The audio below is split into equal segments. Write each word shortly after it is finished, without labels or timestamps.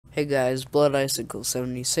Hey guys, Blood Icicle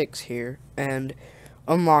 76 here, and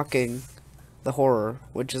unlocking the horror,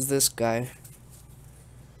 which is this guy,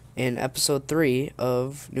 in episode 3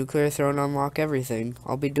 of Nuclear Throne Unlock Everything.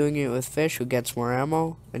 I'll be doing it with Fish, who gets more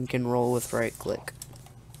ammo, and can roll with right click.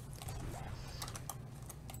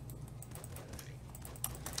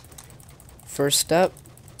 First step,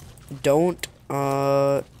 don't,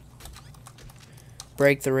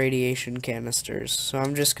 break the radiation canisters. So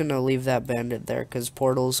I'm just gonna leave that bandit there, because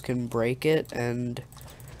portals can break it, and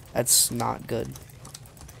that's not good.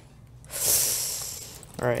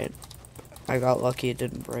 Alright. I got lucky it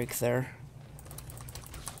didn't break there.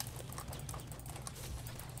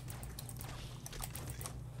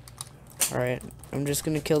 Alright, I'm just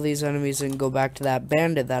gonna kill these enemies and go back to that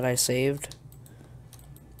bandit that I saved.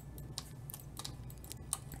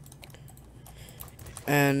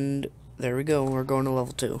 And there we go, we're going to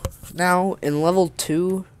level 2. Now, in level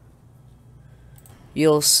 2,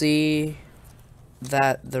 you'll see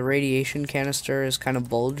that the radiation canister is kind of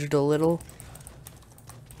bulged a little.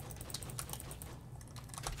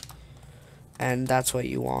 And that's what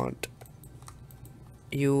you want.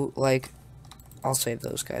 I'll save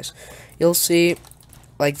those guys. You'll see,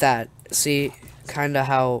 like that. See, kind of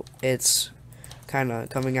how it's kind of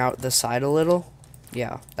coming out the side a little?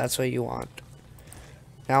 Yeah, that's what you want.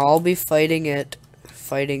 Now I'll be fighting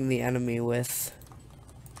the enemy with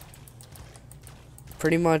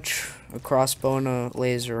pretty much a crossbow and a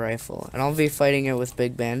laser rifle. And I'll be fighting it with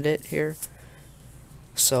Big Bandit here.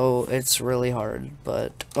 So it's really hard,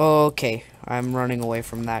 but okay, I'm running away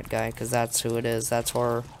from that guy because that's who it is. That's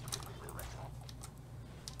horror.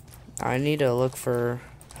 I need to look for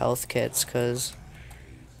health kits because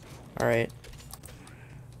alright.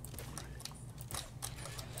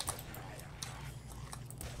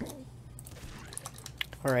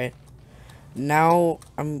 Alright. Now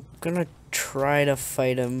I'm gonna try to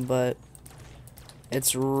fight him, but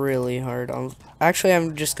it's really hard. Actually,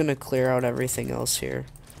 I'm just gonna clear out everything else here.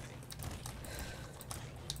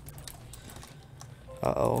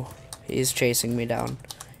 Uh-oh. He's chasing me down.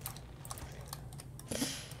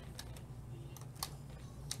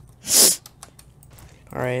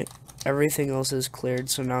 Alright. Everything else is cleared,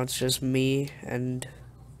 so now it's just me and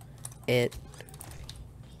it.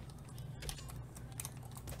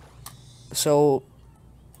 So,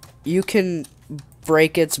 you can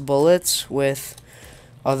break its bullets with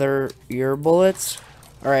your bullets.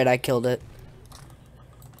 Alright, I killed it.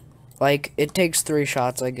 Like, it takes 3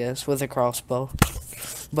 shots, I guess, with a crossbow.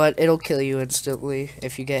 But it'll kill you instantly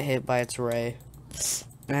if you get hit by its ray.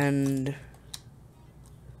 And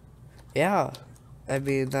yeah, I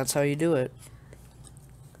mean, that's how you do it.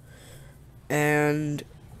 And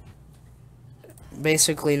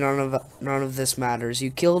basically none of this matters.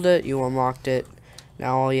 You killed it, you unlocked it.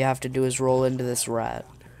 Now all you have to do is roll into this rat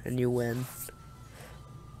and you win.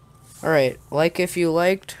 Alright, like if you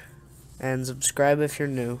liked, and subscribe if you're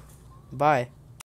new. Bye.